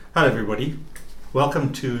Hello everybody,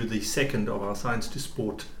 welcome to the second of our Science to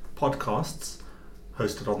Sport podcasts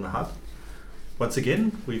hosted on the Hub. Once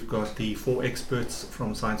again, we've got the four experts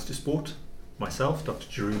from Science to Sport, myself, Dr.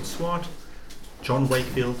 Jeroen Swart, John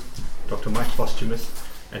Wakefield, Dr. Mike Posthumus,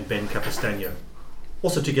 and Ben Capistano.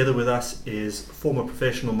 Also together with us is former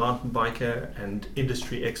professional mountain biker and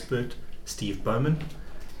industry expert Steve Bowman,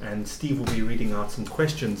 and Steve will be reading out some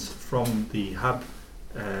questions from the Hub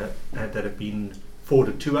that have been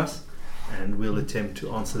forwarded to us, and we'll attempt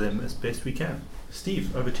to answer them as best we can.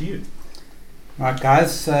 Steve, over to you. Right,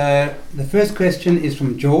 guys, the first question is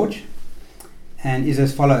from George and is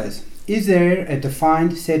as follows. Is there a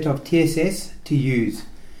defined set of TSS to use?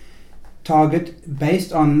 Target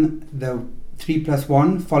based on the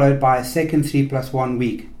 3+1 followed by a second 3+1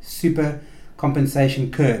 week. Super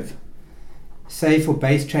compensation curve. Say for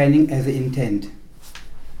base training as the intent.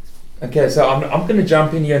 Okay, so I'm going to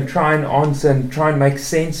jump in here and try and answer and try and make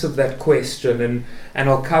sense of that question, and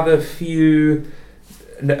I'll cover a few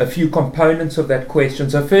components of that question.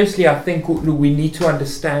 So firstly, I think we need to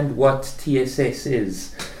understand what TSS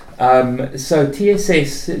is. So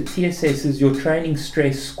TSS is your training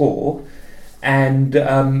stress score, and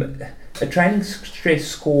a training stress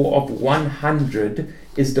score of 100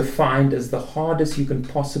 is defined as the hardest you can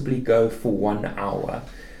possibly go for 1 hour.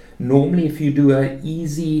 Normally, if you do an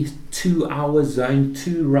easy 2-hour zone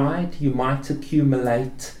 2 ride, you might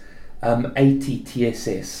accumulate 80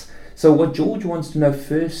 TSS. So what George wants to know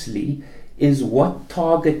firstly is what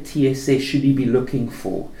target TSS should he be looking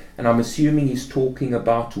for? And I'm assuming he's talking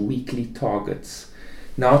about weekly targets.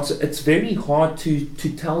 Now, it's very hard to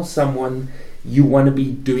tell someone you want to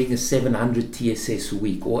be doing a 700 TSS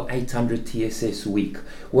week or 800 TSS week.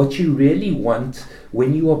 What you really want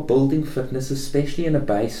when you are building fitness, especially in a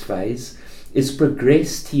base phase, is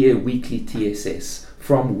progress to your weekly TSS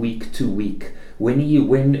from week to week. When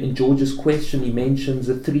in George's question he mentions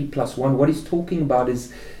a 3+1, what he's talking about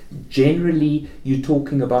is generally you're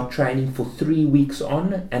talking about training for 3 weeks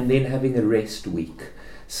on and then having a rest week.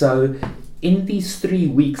 So in these 3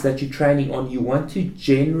 weeks that you're training on, you want to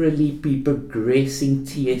generally be progressing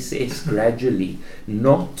TSS gradually,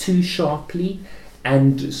 not too sharply,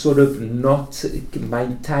 and sort of not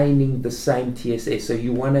maintaining the same TSS. So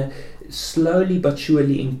you want to slowly but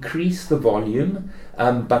surely increase the volume,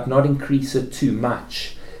 but not increase it too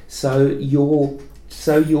much. So your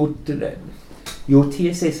TSS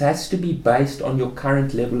has to be based on your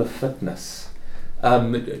current level of fitness.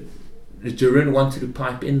 Jeroen wanted to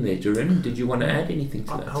pipe in there. Jeroen, did you want to add anything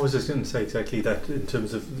to that? I was just going to say exactly that. In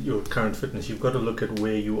terms of your current fitness, you've got to look at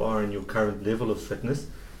where you are in your current level of fitness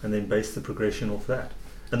and then base the progression off that.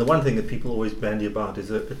 And the one thing that people always bandy about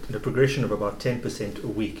is a progression of about 10% a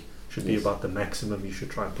week should be about the maximum. You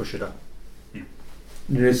should try and push it up.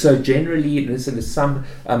 So generally, there's some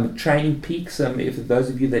training peaks. If those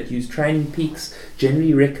of you that use training peaks,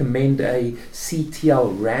 generally recommend a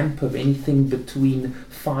CTL ramp of anything between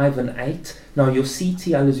 5 and 8. Now, your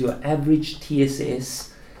CTL is your average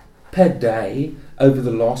TSS per day over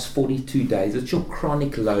the last 42 days. It's your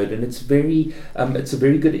chronic load, and it's a very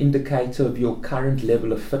good indicator of your current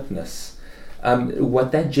level of fitness.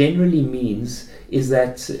 What that generally means is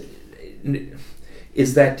that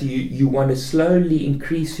you want to slowly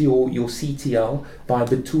increase your CTL by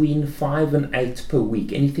between 5 and 8 per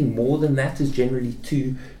week. Anything more than that is generally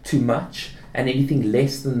too much, and anything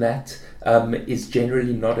less than that is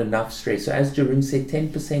generally not enough stress. So as Jeroen said,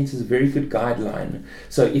 10% is a very good guideline.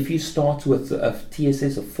 So if you start with a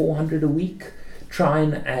TSS of 400 a week, try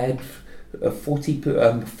and add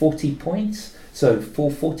 40 points. So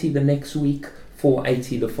 440 the next week,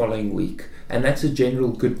 480 the following week. And that's a general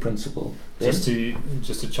good principle. Just to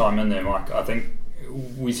chime in there, Mike, I think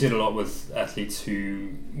we see it a lot with athletes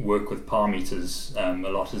who work with power meters. A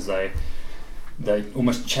lot as they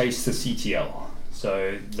almost chase the CTL.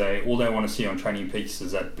 So all they want to see on training peaks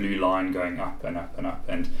is that blue line going up and up and up.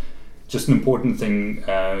 And just an important thing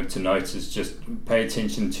to note is just pay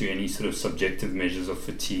attention to any sort of subjective measures of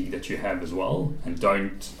fatigue that you have as well. And I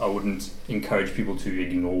wouldn't encourage people to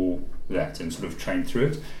ignore that and sort of train through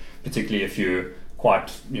it, particularly if you're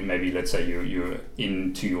maybe let's say you're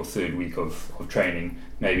into your 3rd week of training.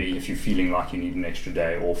 Maybe if you're feeling like you need an extra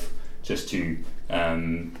day off just to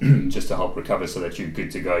help recover so that you're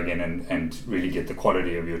good to go again and really get the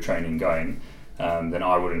quality of your training going, then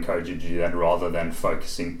I would encourage you to do that rather than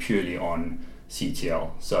focusing purely on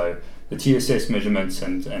CTL. So the TSS measurements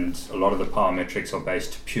and a lot of the power metrics are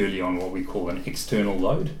based purely on what we call an external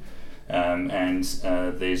load. And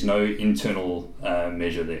there's no internal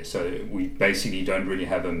measure there. So we basically don't really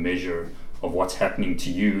have a measure of what's happening to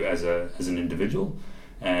you as an individual.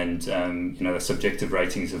 and the subjective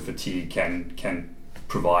ratings of fatigue can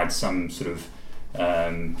provide some sort of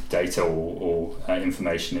data or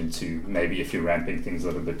information into maybe if you're ramping things a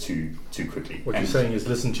little bit too quickly. What you're saying is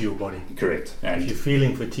listen to your body. Correct. And if you're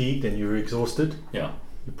feeling fatigued and you're exhausted, yeah,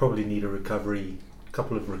 you probably need a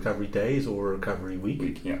couple of recovery days or a recovery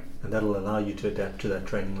week, yeah, and that'll allow you to adapt to that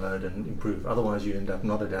training load and improve. Otherwise, you end up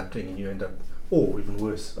not adapting, and you end up, or even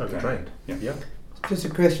worse, overtrained. Yeah. Just a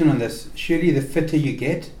question on this. Surely the fitter you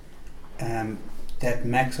get, that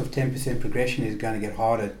max of 10% progression is going to get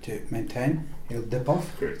harder to maintain. It'll dip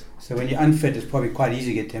off. Correct. So when you're unfit, it's probably quite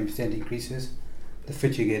easy to get 10% increases. The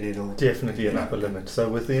fit you get, it'll... Definitely an upper limit. So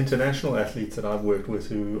with the international athletes that I've worked with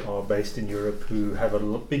who are based in Europe, who have a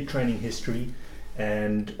big training history,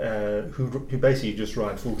 and who basically just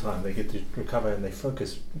ride full time, they get to recover and they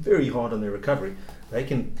focus very hard on their recovery. They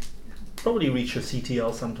can probably reach a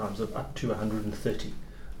CTL sometimes of up to 130.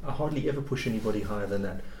 I hardly ever push anybody higher than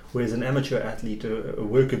that. Whereas an amateur athlete, a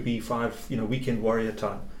worker B5, weekend warrior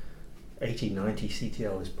type, 80, 90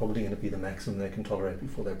 CTL is probably going to be the maximum they can tolerate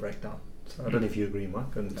before they break down. So I don't know if you agree,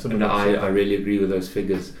 Mike. And I really agree with those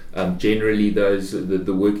figures. Generally,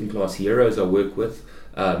 the working class heroes I work with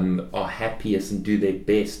are happiest and do their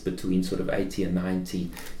best between sort of 80 and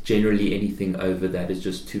 90. Generally, anything over that is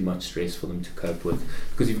just too much stress for them to cope with.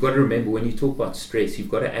 Because you've got to remember, when you talk about stress, you've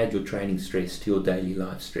got to add your training stress to your daily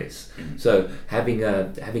life stress. Mm-hmm. So having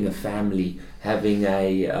a family, having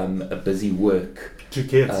a busy work, 2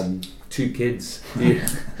 kids. 2 kids.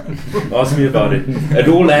 Ask me about it. It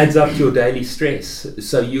all adds up to your daily stress.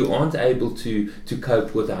 So you aren't able to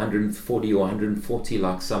cope with 140 or 140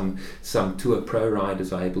 like some tour pro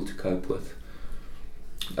riders are able to cope with.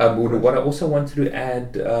 What I also wanted to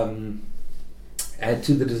add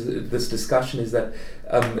to this discussion is that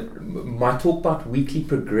my talk about weekly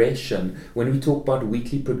progression, when we talk about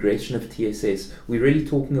weekly progression of TSS, we're really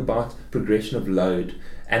talking about progression of load.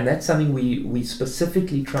 And that's something we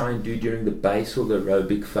specifically try and do during the base or the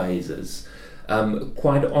aerobic phases.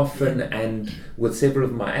 Quite often, and with several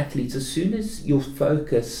of my athletes, as soon as your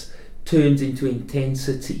focus turns into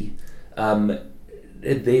intensity,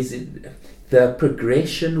 there's the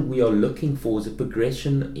progression we are looking for is a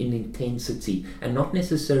progression in intensity and not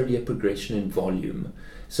necessarily a progression in volume.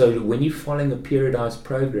 So when you're following a periodized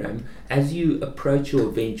program, as you approach your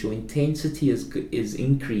event, your intensity is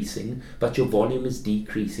increasing, but your volume is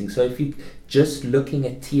decreasing. So if you're just looking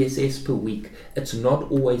at TSS per week, it's not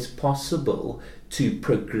always possible to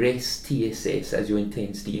progress TSS as your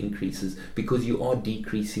intensity increases because you are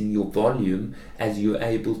decreasing your volume as you're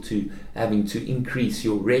having to increase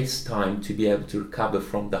your rest time to be able to recover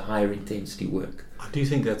from the higher intensity work. I do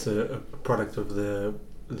think that's a product of the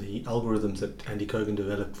algorithms that Andy Kogan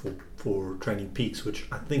developed for training peaks, which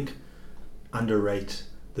I think underrate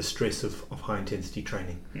the stress of high intensity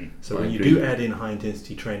training. So when you do add in high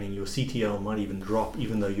intensity training, your CTL might even drop,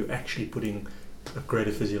 even though you're actually putting a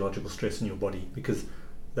greater physiological stress in your body, because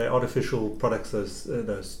they're artificial products,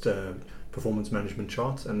 those performance management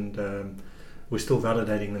charts, and we're still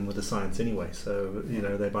validating them with the science anyway. So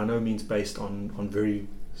they're by no means based on very,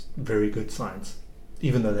 very good science,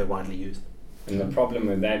 even though they're widely used. And the problem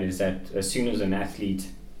with that is that as soon as an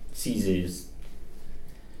athlete sees his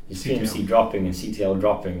PMC dropping and CTL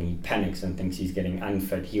dropping, he panics and thinks he's getting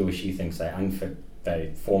unfit. He or she thinks they're unfit,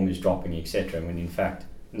 their form is dropping, etc. When in fact,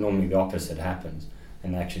 normally the opposite happens,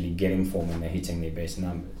 and they're actually getting form and they're hitting their best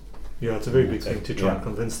numbers. Yeah, it's a very big thing to try and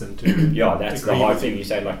convince them to. Yeah, that's the hard thing. You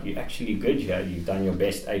say, like, you're actually good here, you've done your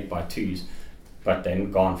best 8x2s, but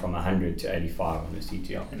then gone from 100 to 85 on the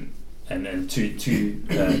CTL. And then to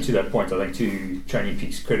that point, I think to Training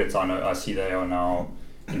Peaks credits, I see they are now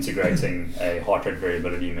integrating a heart rate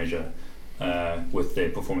variability measure with their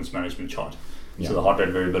performance management chart. Yeah. So the heart rate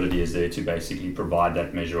variability is there to basically provide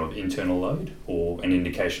that measure of internal load or an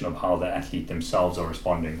indication of how the athlete themselves are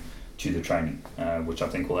responding to the training, which I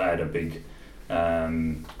think will add it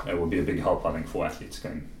will be a big help, I think, for athletes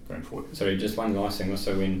going forward. Sorry, just one last thing.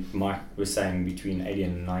 Also, when Mike was saying between 80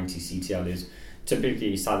 and 90 CTL is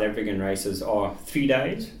typically South African races are 3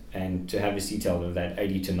 days, and to have a CTL of that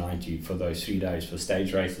 80 to 90 for those 3 days for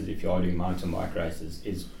stage races, if you are doing mountain bike races,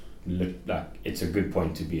 is like it's a good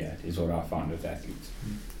point to be at, is what I found with athletes.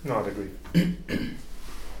 No, I'd agree.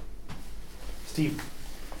 Steve.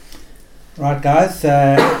 Right, guys,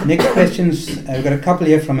 next questions, we've got a couple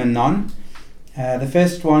here from Anon. The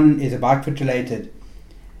first one is a bike foot related.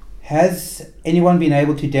 Has anyone been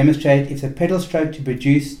able to demonstrate if the pedal stroke to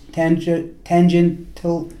produce tangential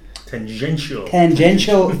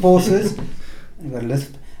forces I've got a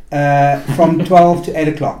lisp, from 12 to 8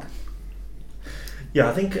 o'clock? Yeah,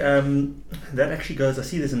 I think that actually goes. I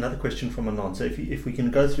see there's another question from Anand. So if we can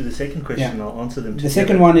go through the second question, Yeah. I'll answer them. The together.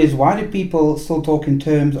 second one is, why do people still talk in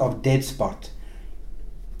terms of dead spot?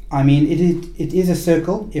 I mean, it is a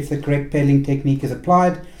circle. If the correct pedaling technique is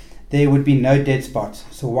applied, there would be no dead spots.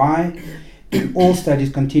 So why do all studies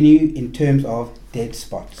continue in terms of dead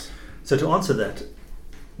spots? So to answer that,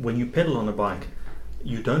 when you pedal on a bike,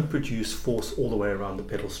 you don't produce force all the way around the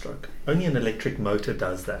pedal stroke. Only an electric motor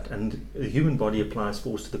does that, and the human body applies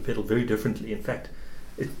force to the pedal very differently. In fact,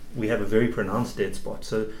 we have a very pronounced dead spot.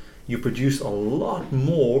 So you produce a lot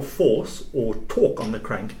more force or torque on the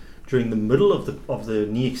crank during the middle of the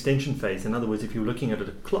knee extension phase. In other words, if you're looking at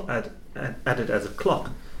it as a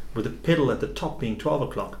clock, with the pedal at the top being 12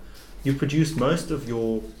 o'clock, you produce most of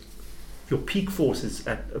your peak forces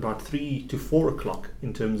at about 3 to 4 o'clock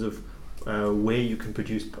in terms of where you can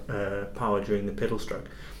produce power during the pedal stroke.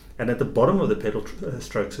 And at the bottom of the pedal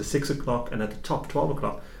stroke, so 6 o'clock, and at the top 12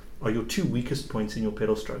 o'clock, are your two weakest points in your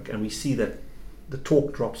pedal stroke, and we see that the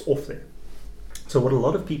torque drops off there. So what a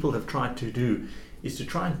lot of people have tried to do is to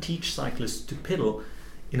try and teach cyclists to pedal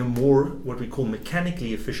in a more, what we call,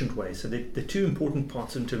 mechanically efficient way. So there are two important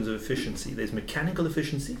parts in terms of efficiency. There's mechanical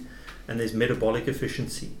efficiency and there's metabolic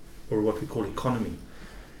efficiency, or what we call economy.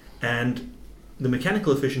 And the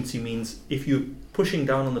mechanical efficiency means if you're pushing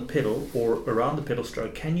down on the pedal or around the pedal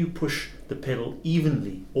stroke, can you push the pedal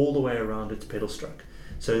evenly all the way around its pedal stroke?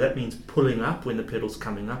 So that means pulling up when the pedal's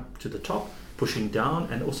coming up to the top, pushing down,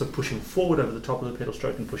 and also pushing forward over the top of the pedal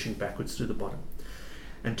stroke and pushing backwards to the bottom.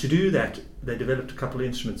 And to do that, they developed a couple of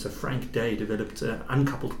instruments. So Frank Day developed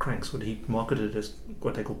uncoupled cranks, what he marketed as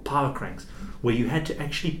what they call power cranks, where you had to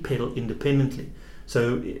actually pedal independently.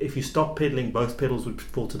 So if you stop pedaling, both pedals would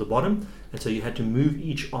fall to the bottom, and so you had to move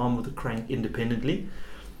each arm of the crank independently.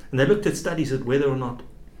 And they looked at studies at whether or not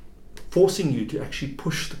forcing you to actually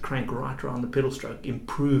push the crank right around the pedal stroke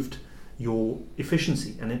improved your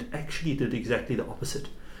efficiency, and it actually did exactly the opposite.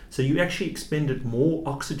 So you actually expended more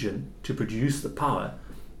oxygen to produce the power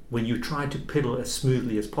when you try to pedal as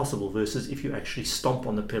smoothly as possible versus if you actually stomp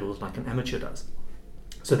on the pedals like an amateur does.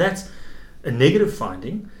 So that's a negative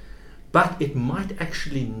finding, but it might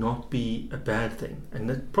actually not be a bad thing. And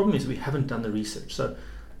the problem is we haven't done the research. So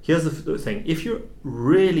here's the thing. If you're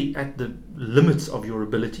really at the limits of your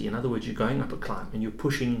ability, in other words, you're going up a climb and you're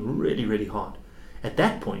pushing really, really hard, at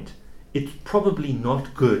that point, it's probably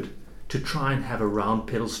not good to try and have a round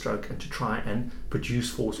pedal stroke and to try and produce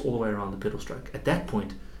force all the way around the pedal stroke. At that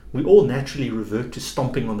point, we all naturally revert to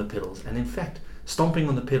stomping on the pedals. And in fact, stomping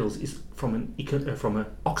on the pedals is from an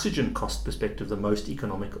oxygen cost perspective the most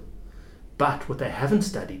economical. But what they haven't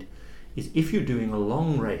studied is if you're doing a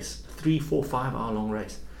long race, 3, 4, 5 hour long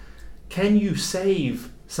race, can you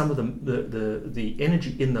save some of the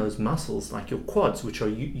energy in those muscles, like your quads, which are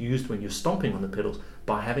used when you're stomping on the pedals,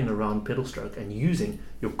 by having a round pedal stroke and using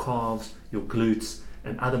your calves, your glutes,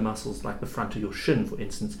 and other muscles like the front of your shin, for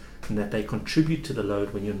instance, and that they contribute to the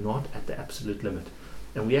load when you're not at the absolute limit.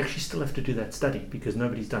 And we actually still have to do that study because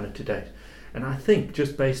nobody's done it to date. And I think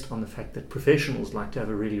just based on the fact that professionals like to have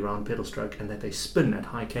a really round pedal stroke and that they spin at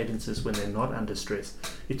high cadences when they're not under stress,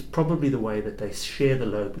 it's probably the way that they share the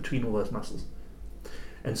load between all those muscles.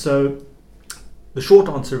 And so the short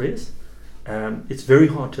answer is it's very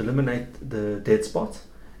hard to eliminate the dead spots,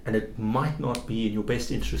 and it might not be in your best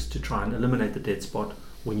interest to try and eliminate the dead spot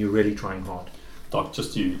when you're really trying hard. Doc,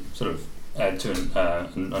 just to sort of add to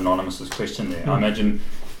an Anonymous's question there, I imagine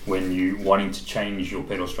when you wanting to change your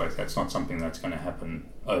pedal stroke, that's not something that's going to happen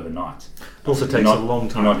overnight. It also takes a long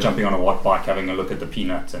time. You're not jumping on a watt bike, having a look at the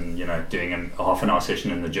peanut, and doing a half an hour session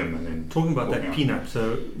in the gym, and then talking about that peanut.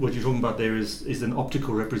 So what you're talking about there is an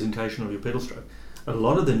optical representation of your pedal stroke. A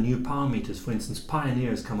lot of the new power meters, for instance, Pioneer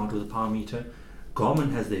has come out with a power meter.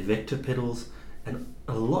 Garmin has their Vector pedals, and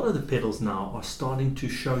a lot of the pedals now are starting to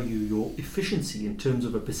show you your efficiency in terms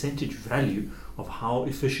of a percentage value of how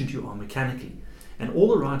efficient you are mechanically. And all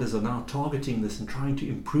the riders are now targeting this and trying to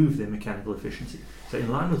improve their mechanical efficiency. So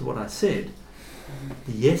in line with what I said,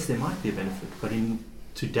 yes, there might be a benefit, but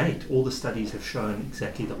to date, all the studies have shown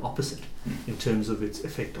exactly the opposite in terms of its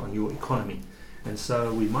effect on your economy. And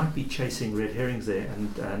so we might be chasing red herrings there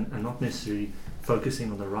and not necessarily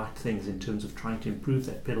focusing on the right things in terms of trying to improve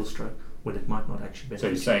that pedal stroke when it might not actually benefit. So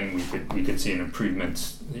you're saying we could see an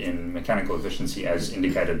improvement in mechanical efficiency as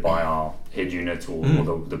indicated by our head unit or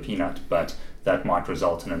the peanut, but that might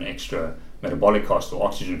result in an extra metabolic cost or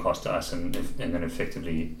oxygen cost to us, and then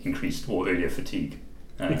effectively increased or earlier fatigue.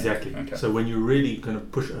 Exactly. Okay. So when you're really going to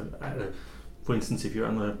push, for instance, if you're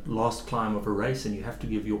on the last climb of a race and you have to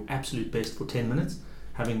give your absolute best for 10 minutes,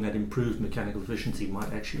 having that improved mechanical efficiency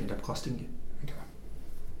might actually end up costing you.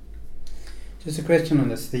 Just a question on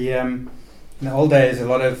this. In the old days, a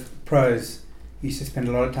lot of pros used to spend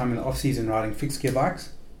a lot of time in the off-season riding fixed gear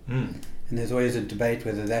bikes. And there's always a debate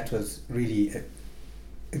whether that was really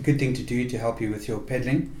a good thing to do to help you with your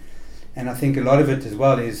pedaling. And I think a lot of it as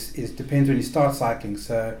well is depends when you start cycling.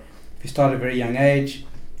 So if you start at a very young age,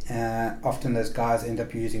 often those guys end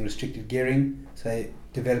up using restricted gearing, so they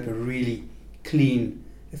develop a really clean,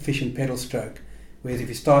 efficient pedal stroke. Whereas if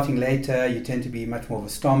you're starting later, you tend to be much more of a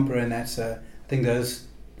stomper, and that's I think those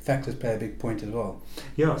factors play a big point as well.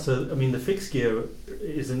 Yeah, so I mean the fixed gear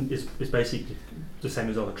is basically the same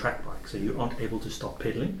as on a track bike, so you aren't able to stop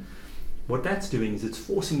pedaling. What that's doing is it's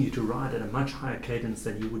forcing you to ride at a much higher cadence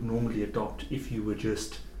than you would normally adopt if you were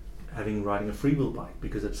just riding a freewheel bike,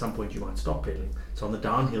 because at some point you might stop pedaling. So on the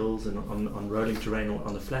downhills and on rolling terrain or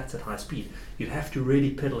on the flats at high speed, you'd have to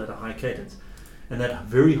really pedal at a high cadence. And that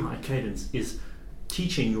very high cadence is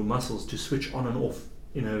teaching your muscles to switch on and off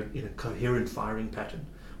in a coherent firing pattern,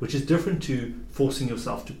 which is different to forcing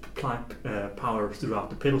yourself to apply power throughout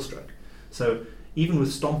the pedal stroke. So even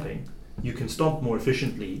with stomping, you can stomp more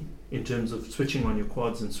efficiently in terms of switching on your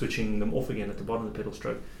quads and switching them off again at the bottom of the pedal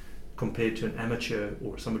stroke, compared to an amateur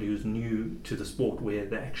or somebody who's new to the sport, where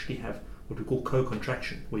they actually have what we call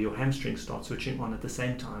co-contraction, where your hamstrings start switching on at the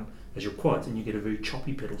same time as your quads, and you get a very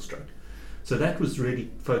choppy pedal stroke. So that was really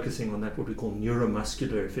focusing on that, what we call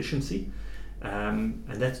neuromuscular efficiency, and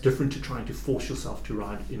that's different to trying to force yourself to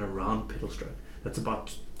ride in a round pedal stroke. That's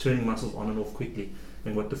about turning muscles on and off quickly,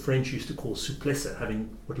 and what the French used to call souplesse,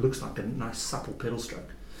 having what looks like a nice supple pedal stroke.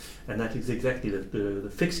 And that is exactly the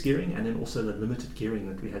fixed gearing, and then also the limited gearing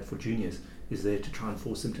that we had for juniors is there to try and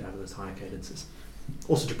force them to have those higher cadences,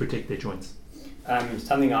 also to protect their joints.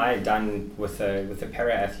 Something I had done with a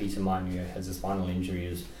para-athlete of mine who has a spinal injury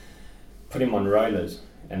is put him on rollers,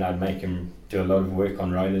 and I'd make him do a lot of work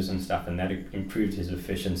on rollers and stuff, and that improved his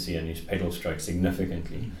efficiency and his pedal stroke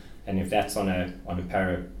significantly. And if that's on a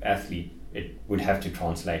para-athlete, it would have to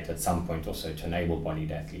translate at some point also to an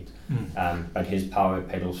able-bodied athlete. But his power,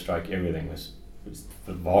 pedal stroke, everything was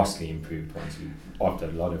vastly improved after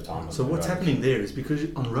a lot of time. So what's happening there is, because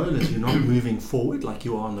on rollers you're not moving forward like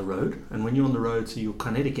you are on the road, and when you're on the road, so your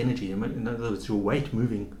kinetic energy, in other words your weight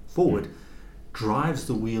moving forward, drives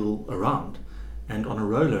the wheel around. And on a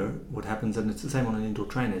roller, what happens, and it's the same on an indoor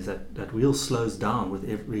trainer, is that wheel slows down with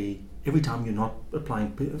every time you're not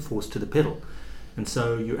applying force to the pedal. And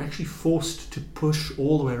so you're actually forced to push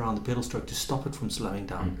all the way around the pedal stroke to stop it from slowing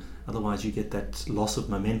down. Otherwise you get that loss of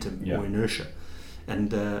momentum or inertia.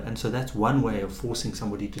 And so that's one way of forcing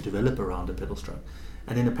somebody to develop around a pedal stroke.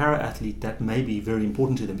 And in a para-athlete, that may be very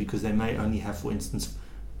important to them, because they may only have, for instance,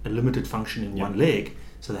 a limited function in one leg,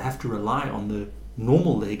 so they have to rely on the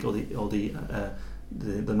normal leg or the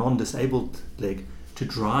non-disabled leg to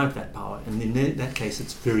drive that power, and in that case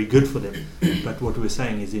it's very good for them. But what we're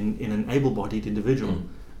saying is in an able-bodied individual,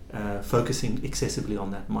 focusing excessively on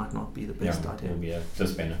that might not be the best idea. It will be a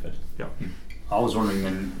disbenefit. I was wondering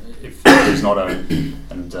then if there's not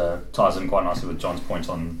and ties in quite nicely with John's point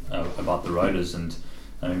on about the rollers, and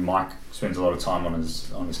I mean Mike spends a lot of time on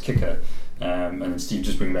his kicker, and then Steve,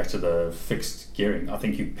 just bring back to the fixed gearing. I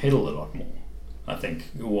think you pedal a lot more. I think,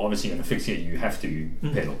 well, obviously in the fixed gear you have to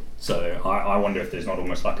pedal. So I wonder if there's not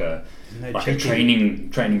almost like a training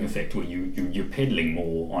effect where you're pedaling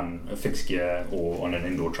more on a fixed gear or on an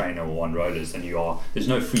indoor trainer or on rollers than you are. There's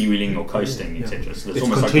no freewheeling or coasting, etc. So there's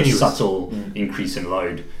almost continuous, like a subtle increase in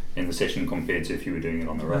load in the session compared to if you were doing it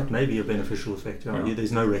on the road. That may be a beneficial effect.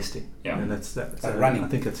 There's no resting. And that's running. I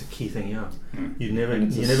think that's a key thing. You never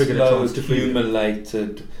get a chance to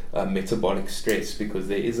accumulated metabolic stress, because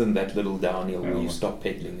there isn't that little downhill where you stop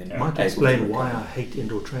pedaling. And might explain why I hate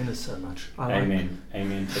indoor trainers so much.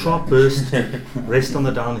 Amen. Sharp burst, rest on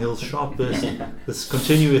the downhills, sharp burst. This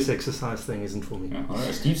continuous exercise thing isn't for me.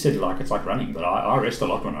 Steve said it's like running, but I rest a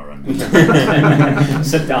lot when I run.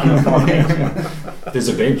 Sit down and there's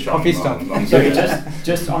a bench. So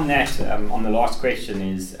just on that, on the last question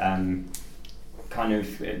is kind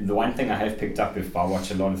of the one thing I have picked up if I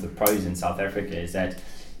watch a lot of the pros in South Africa is that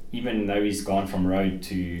even though he's gone from road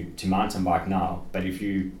to mountain bike now, but if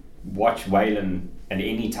you watch Waylon at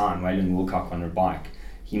any time, Waylon Wilcock on a bike,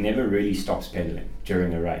 he never really stops pedaling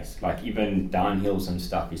during a race. Like even downhills and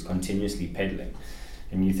stuff, he's continuously pedaling.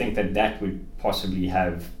 And you think that would possibly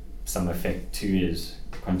have some effect to his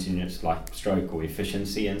continuous like stroke or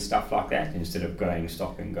efficiency and stuff like that, instead of going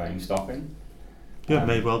stopping. Yeah, it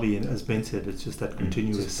may well be, as Ben said, it's just that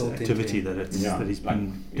continuous activity that he's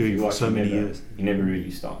been doing for so many years. He never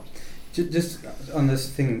really stopped. Just on this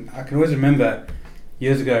thing, I can always remember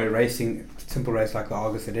years ago racing a simple race like the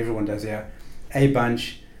Argus that everyone does here, a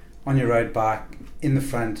bunch on your road bike in the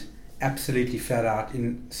front, absolutely flat out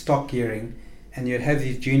in stock gearing, and you'd have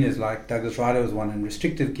these juniors like Douglas Ryder was one in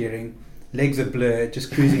restrictive gearing, legs are blurred,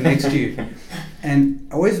 just cruising next to you. And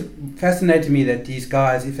always fascinated me that these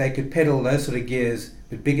guys, if they could pedal those sort of gears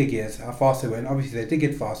with bigger gears, how fast they were, and obviously they did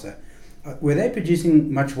get faster. Were they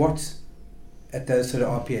producing much watts at those sort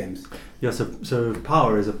of RPMs? Yeah, so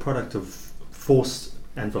power is a product of force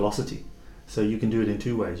and velocity. So you can do it in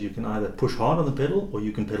two ways. You can either push hard on the pedal or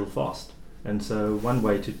you can pedal fast. And so one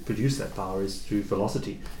way to produce that power is through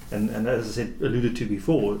velocity. And as I said, alluded to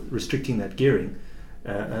before, restricting that gearing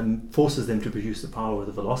forces them to produce the power with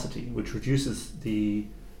the velocity, which reduces the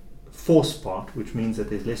force part, which means that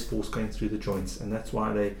there's less force going through the joints. And that's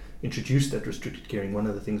why they introduced that restricted gearing. One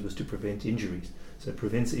of the things was to prevent injuries. So it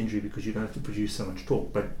prevents injury because you don't have to produce so much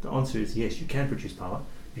torque. But the answer is yes, you can produce power.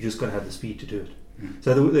 You just got to have the speed to do it.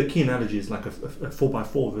 So the key analogy is like a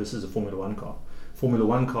 4x4 versus a Formula 1 car. Formula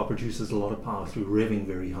 1 car produces a lot of power through revving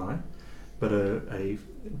very high, but a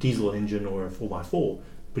diesel engine or a 4x4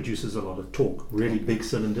 produces a lot of torque, really big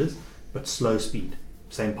cylinders, but slow speed,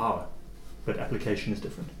 same power, but application is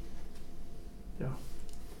different. Yeah.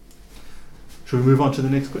 Shall we move on to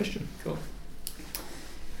the next question? Cool.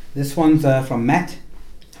 This one's from Matt.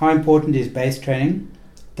 How important is base training?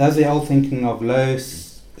 Does the old thinking of low,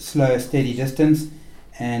 slow, steady distance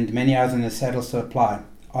and many hours in the saddle still apply?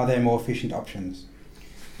 Are there more efficient options?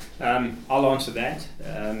 I'll answer that.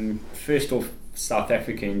 First off, South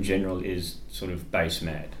Africa in general is sort of base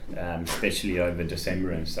mad, especially over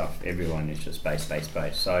December and stuff. Everyone is just base.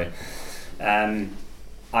 So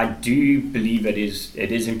I do believe it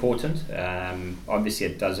is important. Obviously,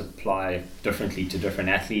 it does apply differently to different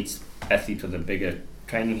athletes. Athletes with a bigger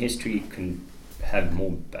training history can have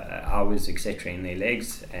more hours, etc., in their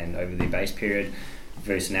legs and over their base period,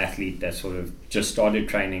 versus an athlete that sort of just started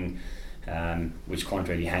training, which can't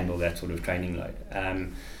really handle that sort of training load.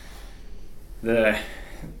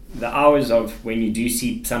 The hours of when you do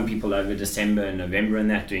see some people over December and November and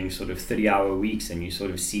that doing sort of 30-hour weeks, and you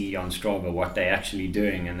sort of see on Strava what they're actually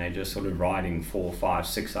doing, and they're just sort of riding 4, 5,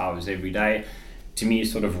 6 hours every day, to me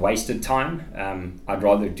is sort of wasted time. I'd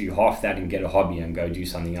rather do half that and get a hobby and go do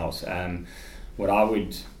something else. What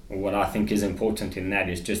I think is important in that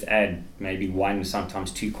is just add maybe 1,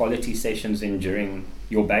 sometimes 2 quality sessions in during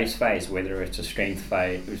your base phase, whether it's a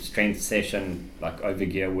strength session like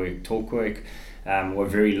overgear work, torque work, or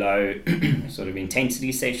very low sort of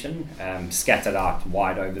intensity session, scattered out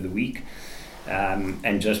wide over the week,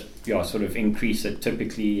 and just sort of increase it.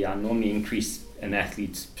 Typically, I normally increase an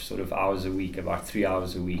athlete's sort of hours a week, about 3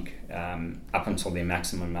 hours a week, up until their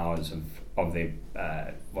maximum hours of their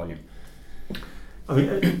volume. I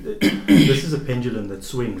mean, this is a pendulum that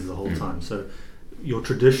swings the whole time. So your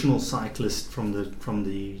traditional cyclist from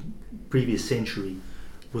the previous century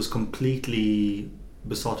was completely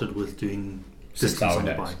besotted with doing distance on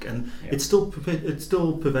the bike, and it still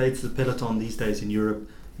pervades the peloton these days in Europe.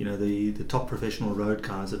 You know, the top professional road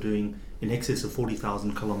cars are doing in excess of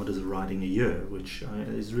 40,000 kilometers of riding a year, which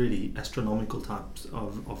is really astronomical types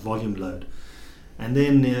of volume load. And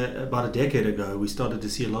then about a decade ago, we started to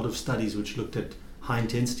see a lot of studies which looked at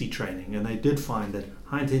high-intensity training, and they did find that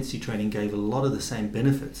high-intensity training gave a lot of the same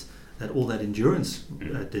benefits that all that endurance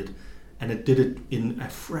did, and it did it in a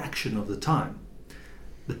fraction of the time.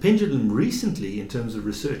 The pendulum recently, in terms of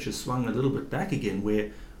research, has swung a little bit back again,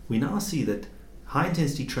 where we now see that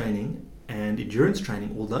high-intensity training and endurance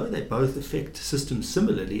training, although they both affect systems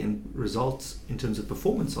similarly and results in terms of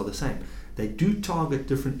performance are the same, they do target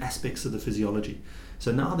different aspects of the physiology.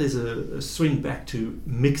 So now there's a swing back to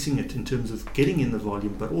mixing it in terms of getting in the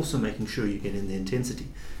volume, but also making sure you get in the intensity.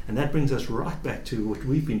 And that brings us right back to what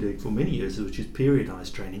we've been doing for many years, which is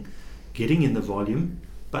periodized training, getting in the volume,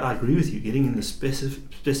 but I agree with you, getting in the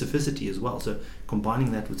specificity as well. So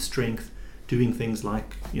combining that with strength, doing things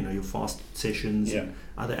like your fast sessions,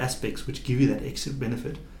 other aspects which give you that extra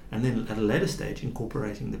benefit, and then at a later stage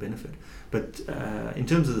incorporating the benefit. But in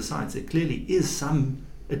terms of the science, there clearly is some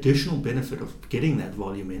additional benefit of getting that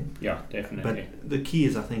volume in. Yeah, definitely. But the key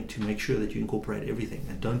is, I think, to make sure that you incorporate everything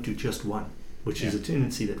and don't do just one, which is a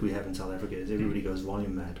tendency that we have in South Africa, is everybody goes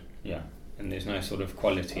volume mad. Yeah, and there's no sort of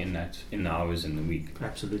quality in that, in the hours in the week.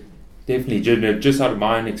 Absolutely. Definitely, just out of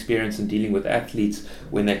my own experience in dealing with athletes,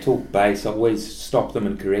 when they talk base, I always stop them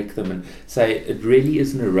and correct them and say it really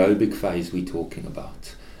is an aerobic phase we're talking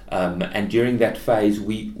about. And during that phase,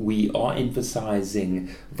 we are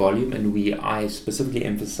emphasizing volume, and I specifically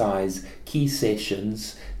emphasize key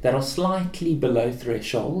sessions that are slightly below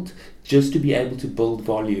threshold, just to be able to build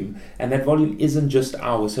volume. And that volume isn't just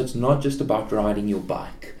hours, so it's not just about riding your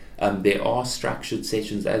bike. There are structured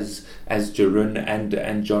sessions, as Jeroen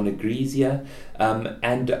and John agrees here,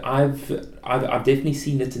 and I've definitely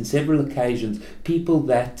seen it in several occasions. People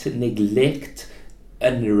that neglect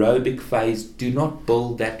an aerobic phase do not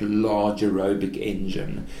build that large aerobic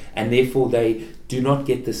engine, and therefore they do not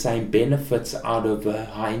get the same benefits out of a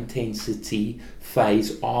high intensity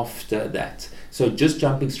phase after that. So just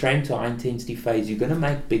jumping straight into a high intensity phase, you're going to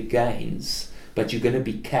make big gains, but you're going to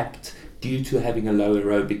be capped due to having a low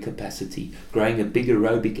aerobic capacity. Growing a big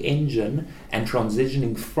aerobic engine and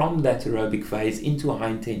transitioning from that aerobic phase into a high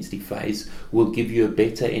intensity phase will give you a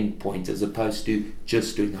better endpoint as opposed to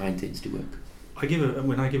just doing high intensity work.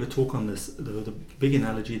 When I give a talk on this, the big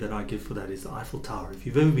analogy that I give for that is the Eiffel Tower. If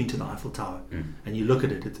you've ever been to the Eiffel Tower and you look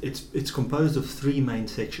at it, it's composed of 3 main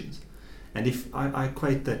sections. And if I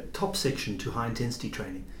equate that top section to high intensity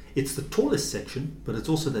training, it's the tallest section, but it's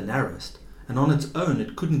also the narrowest. And on its own,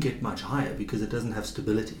 it couldn't get much higher because it doesn't have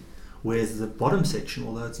stability. Whereas the bottom section,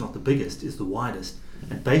 although it's not the biggest, is the widest.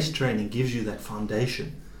 And base training gives you that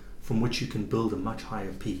foundation from which you can build a much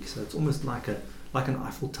higher peak. So it's almost like an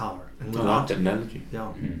Eiffel Tower. And I like that analogy.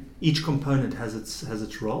 Yeah, each component has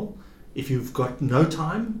its role. If you've got no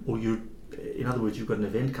time, or in other words, you've got an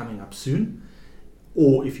event coming up soon,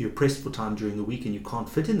 or if you're pressed for time during the week and you can't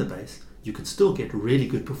fit in the base, you can still get really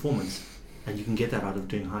good performance, and you can get that out of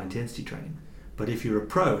doing high intensity training. But if you're a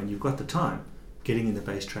pro and you've got the time, getting in the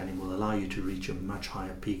base training will allow you to reach a much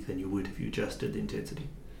higher peak than you would if you just did intensity.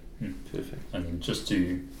 Perfect. And just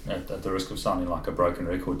to, at the risk of sounding like a broken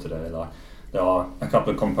record today, there are a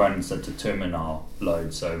couple of components that determine our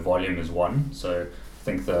load. So volume is one. So I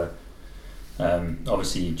think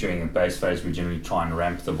obviously during the base phase we generally try and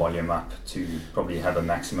ramp the volume up to probably have a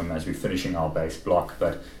maximum as we're finishing our base block,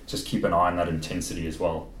 but just keep an eye on that intensity as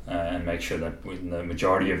well, and make sure that when the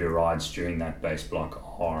majority of your rides during that base block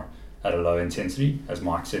are at a low intensity. As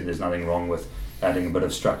Mike said, there's nothing wrong with adding a bit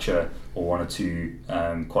of structure or 1 or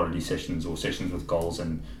 2 quality sessions or sessions with goals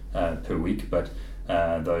per week, but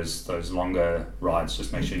those longer rides,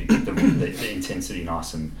 just make sure you keep the intensity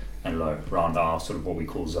nice and low around our sort of what we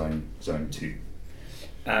call zone 2.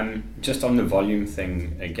 Just on the volume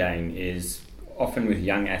thing again, is often with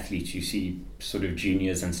young athletes you see sort of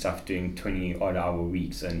juniors and stuff doing 20 odd hour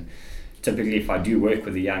weeks, and typically if I do work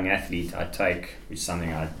with a young athlete, I take, which is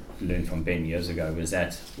something I learned from Ben years ago, was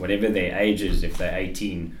that whatever their age is, if they're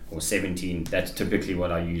 18 or 17, that's typically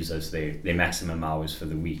what I use as their maximum hours for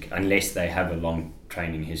the week, unless they have a long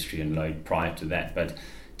training history and load prior to that. But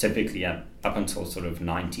typically up until sort of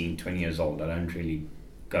 19, 20 years old, I don't really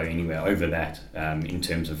go anywhere over that in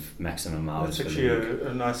terms of maximum hours. That's actually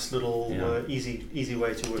a nice little easy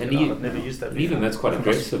way to work and it out. I've never used that before. Even that's quite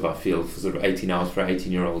aggressive, I feel, for sort of 18 hours for an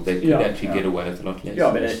 18-year-old. They could actually get away with a lot less.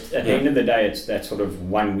 Yeah, but at the end of the day, it's that sort of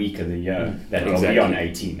 1 week of the year that they'll be on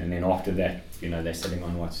 18, and then after that, they're sitting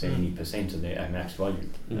on 70% of their max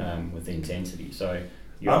volume with the intensity. So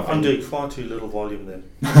I'm doing far too little volume then.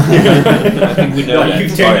 I think we know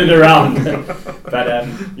you've turned it around. But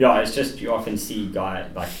it's just, you often see guys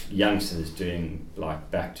like youngsters doing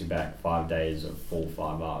like back-to-back 5 days of 4 or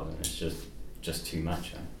 5 hours, and it's just too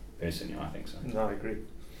much. Personally, I think so. No, I agree.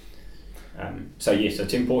 So yes,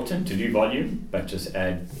 it's important to do volume, but just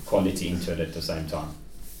add quality into it at the same time.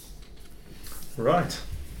 Right.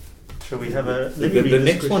 Shall we have a... The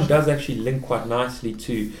next one does actually link quite nicely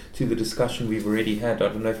to the discussion we've already had. I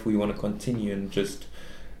don't know if we want to continue and just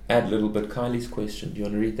add a little bit. Kylie's question. Do you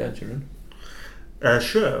want to read that, Jeroen?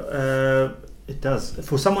 Sure. It does.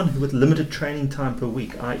 For someone with limited training time per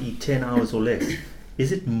week, i.e. 10 hours or less,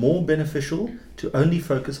 is it more beneficial to only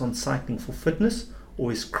focus on cycling for fitness,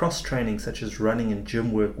 or is cross-training such as running and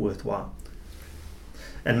gym work worthwhile?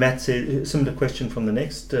 And Matt said a similar question from the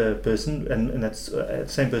next person, and that's the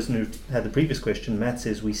same person who had the previous question. Matt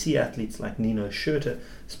says, we see athletes like Nino Schurter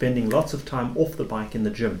spending lots of time off the bike in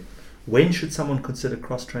the gym. When should someone consider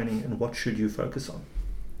cross-training, and what should you focus on?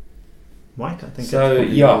 Mike, I think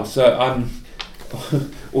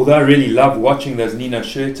although I really love watching those Nino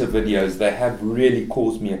Schurter videos, they have really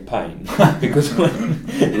caused me a pain because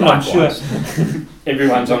I'm sure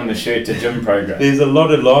everyone's on the Schurter gym program. There's a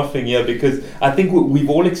lot of laughing here because I think we've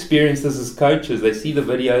all experienced this as coaches. They see the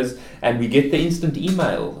videos and we get the instant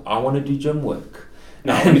email, I want to do gym work.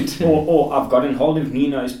 No, or I've gotten hold of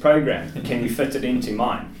Nino's program. Can you fit it into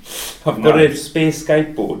mine? I've got a spare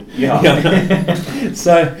skateboard.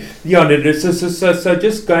 So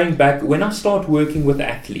just going back, when I start working with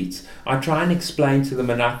athletes, I try and explain to them,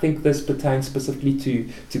 and I think this pertains specifically to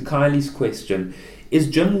Kylie's question, is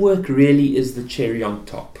gym work really is the cherry on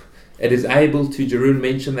top? It is able to, Jeroen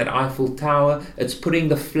mentioned that Eiffel Tower, it's putting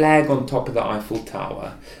the flag on top of the Eiffel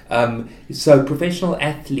Tower. So professional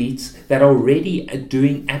athletes that are already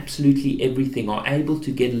doing absolutely everything are able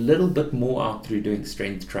to get a little bit more out through doing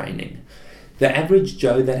strength training. The average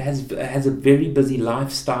Joe that has a very busy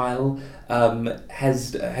lifestyle,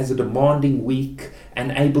 has a demanding week,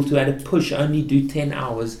 and able to, at a push, only do 10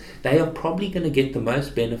 hours, they are probably going to get the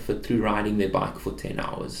most benefit through riding their bike for 10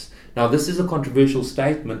 hours. Now, this is a controversial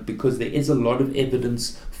statement because there is a lot of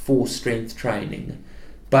evidence for strength training,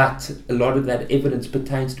 but a lot of that evidence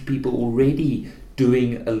pertains to people already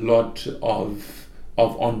doing a lot of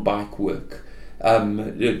on-bike work.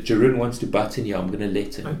 Jeroen wants to butt in here. I'm going to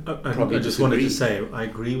let him. I just wanted to say I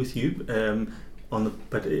agree with you.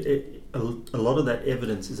 But a lot of that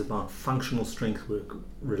evidence is about functional strength work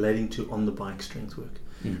relating to on the bike strength work,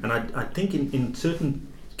 and I think in certain,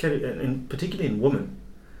 particularly in women,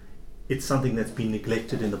 it's something that's been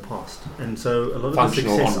neglected in the past. And so a lot of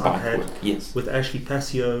functional the success I've had yes. with Ashley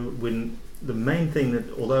Passio, when the main thing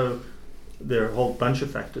that, although there are a whole bunch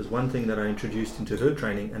of factors, one thing that I introduced into her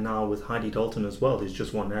training, and now with Heidi Dalton as well, who's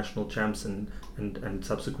just won national champs and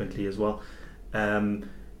subsequently as well,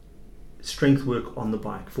 strength work on the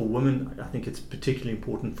bike. For women, I think it's particularly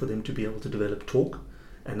important for them to be able to develop torque,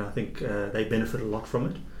 and I think they benefit a lot from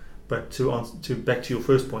it. But back to your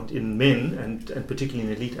first point, in men and particularly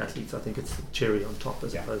in elite athletes, I think it's the cherry on top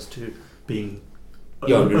as opposed to being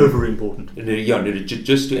over important.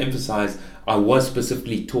 Just to emphasize, I was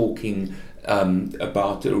specifically talking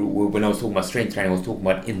about, when I was talking about strength training, I was talking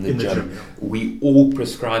about in the gym. We all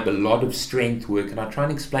prescribe a lot of strength work, and I try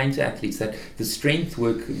and explain to athletes that the strength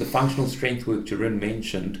work, the functional strength work Jeroen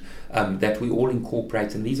mentioned, that we all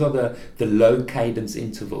incorporate, and these are the low cadence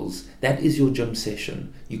intervals. That is your gym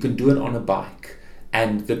session. You can do it on a bike,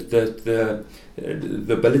 and the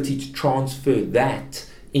ability to transfer that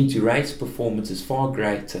into race performance is far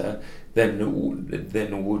greater than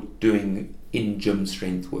doing in-gym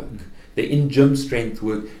strength work. The in-gym strength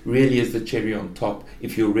work really is the cherry on top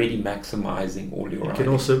if you're already maximizing all your riding.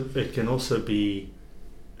 It can also be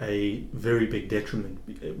a very big detriment.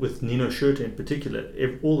 With Nino Schurter in particular,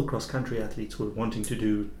 all the cross-country athletes were wanting to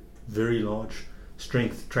do very large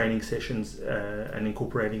strength training sessions and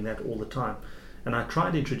incorporating that all the time. And I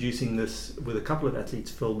tried introducing this with a couple of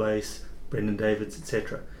athletes, Phil Bass, Brendan Davids,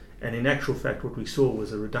 etc. And in actual fact, what we saw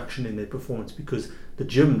was a reduction in their performance because the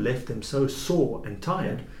gym left them so sore and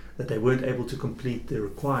tired that they weren't able to complete the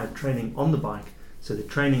required training on the bike. So the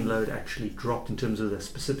training load actually dropped in terms of the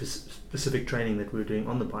specific training that we were doing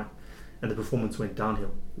on the bike, and the performance went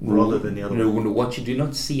downhill rather than the other way. What you do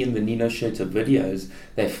not see in the Nino Schurter videos,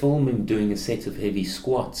 they film him doing a set of heavy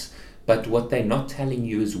squats, but what they're not telling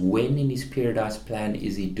you is when in his periodized plan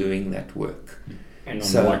is he doing that work. And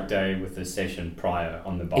on what day with the session prior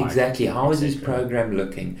on the bike. Exactly. How is his program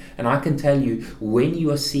looking? And I can tell you, when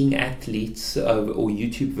you are seeing athletes or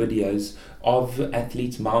YouTube videos of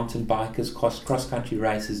athletes, mountain bikers, cross-country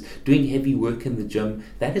racers, doing heavy work in the gym,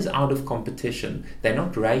 that is out of competition. They're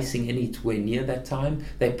not racing anywhere near that time.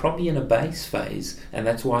 They're probably in a base phase, and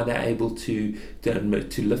that's why they're able to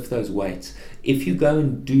lift those weights. If you go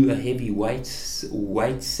and do a heavy weight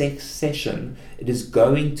session, it is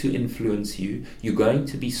going to influence you. You're going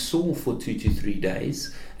to be sore for 2 to 3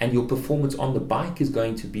 days, and your performance on the bike is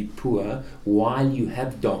going to be poor while you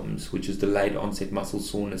have DOMS, which is delayed onset muscle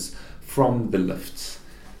soreness, from the lifts.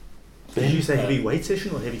 Did you say heavy weight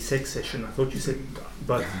session or heavy sex session? I thought you said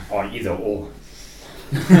both. Or either or.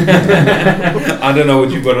 I don't know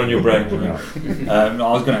what you've got on your brain. I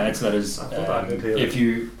was going to add to that is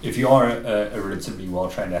if you are a relatively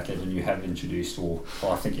well-trained athlete and you have introduced or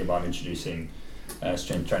are thinking about introducing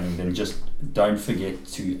strength training, then just don't forget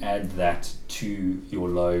to add that to your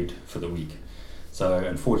load for the week. So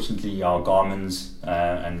unfortunately our Garmin's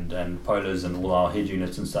and Polars and all our head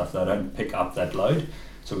units and stuff, they don't pick up that load,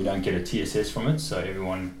 so we don't get a TSS from it, so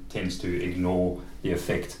everyone tends to ignore the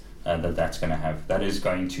effect that's going to have. That is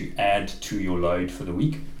going to add to your load for the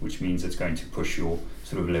week, which means it's going to push your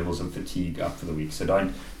sort of levels of fatigue up for the week. So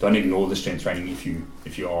don't ignore the strength training if you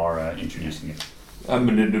are introducing it.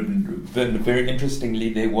 Very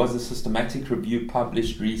interestingly, there was a systematic review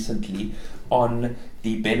published recently on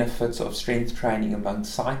the benefits of strength training among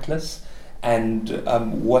cyclists, and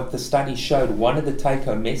what the study showed, one of the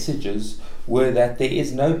take-home messages were that there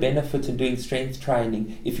is no benefit in doing strength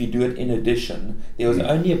training if you do it in addition. There was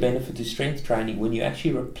only a benefit to strength training when you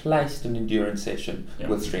actually replaced an endurance session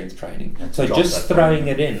with strength training. So just throwing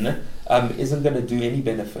it in isn't going to do any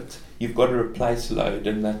benefit. You've got to replace load,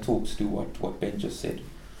 and that talks to what Ben just said.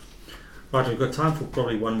 Right, we've got time for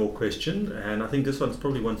probably one more question, and I think this one's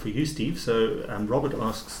probably one for you, Steve. So Robert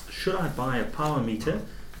asks, should I buy a power meter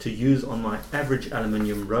to use on my average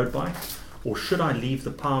aluminium road bike, or should I leave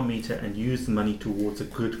the power meter and use the money towards a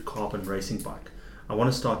good carbon racing bike? I want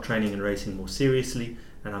to start training and racing more seriously,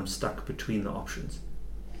 and I'm stuck between the options.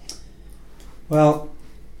 Well,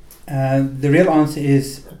 the real answer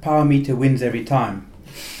is power meter wins every time.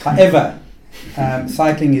 However,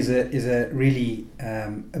 cycling is a really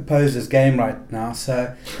opposers game right now.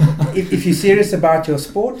 So if you're serious about your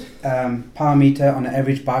sport, power meter on an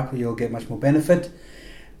average bike, you'll get much more benefit.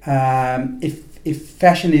 If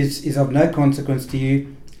fashion is of no consequence to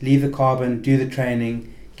you, leave the carbon, do the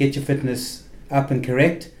training, get your fitness up and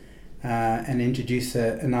correct, and introduce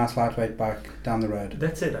a nice lightweight bike down the road.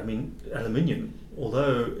 That's it. I mean, aluminium,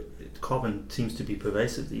 although carbon seems to be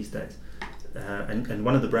pervasive these days, and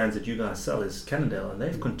one of the brands that you guys sell is Cannondale, and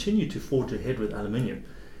they've continued to forge ahead with aluminium.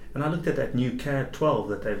 And I looked at that new CAD 12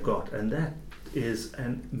 that they've got, and that is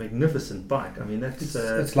a magnificent bike. I mean,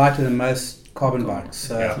 it's lighter than most carbon bikes.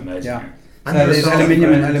 So, Yeah, amazing. yeah. So there's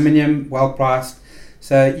aluminium, well priced.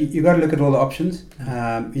 So you got to look at all the options.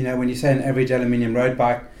 When you say an average aluminium road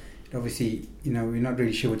bike, obviously, we're not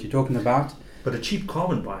really sure what you're talking about. But a cheap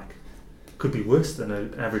carbon bike could be worse than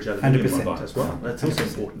an average aluminium 100%. bike as well. That's also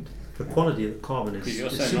important. The quality of the carbon is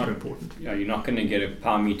super important. You're not going to get a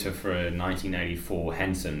power meter for a 1984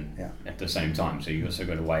 Hanson at the same time. So you also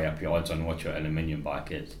got to weigh up your odds on what your aluminium bike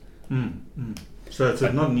is. So it's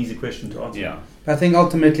not an easy question to answer. Yeah. I think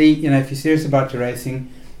ultimately, if you're serious about your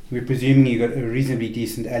racing, we're presuming you've got a reasonably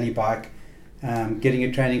decent alley bike. Getting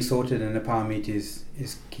your training sorted and a power meter is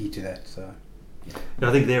key to that. So.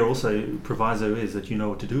 I think there also proviso is that you know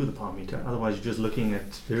what to do with the power meter. Otherwise, you're just looking at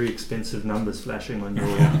very expensive numbers flashing on your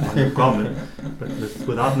Garmin. But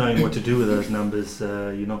without knowing what to do with those numbers,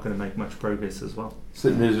 you're not going to make much progress as well. So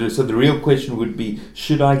the real question would be: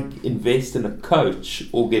 should I invest in a coach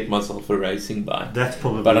or get myself a racing bike? That's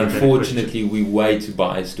probably. But unfortunately, we're way too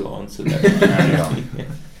biased to answer that.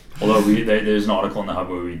 Although there's an article in the Hub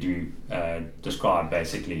where we do describe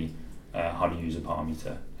basically how to use a power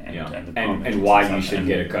meter and why you should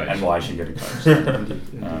get a coach. And why you should get a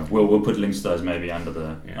coach. We'll put links to those maybe under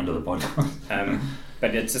the podcast.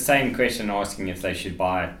 But it's the same question asking if they should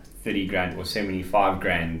buy 30 grand or 75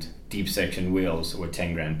 grand deep section wheels or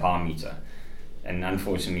 10 grand power meter. And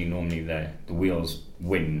unfortunately, normally the wheels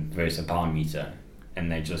win versus a power meter,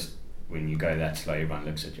 and they just, when you go that slow, everyone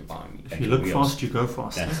looks at your power meter. If you look fast, you go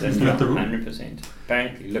fast. That's the rule. 100%.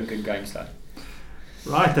 Apparently, look good going slow.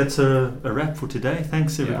 Right, that's a wrap for today.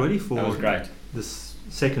 Thanks everybody for that was great. This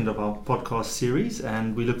second of our podcast series,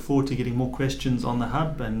 and we look forward to getting more questions on the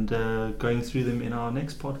Hub and going through them in our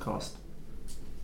next podcast.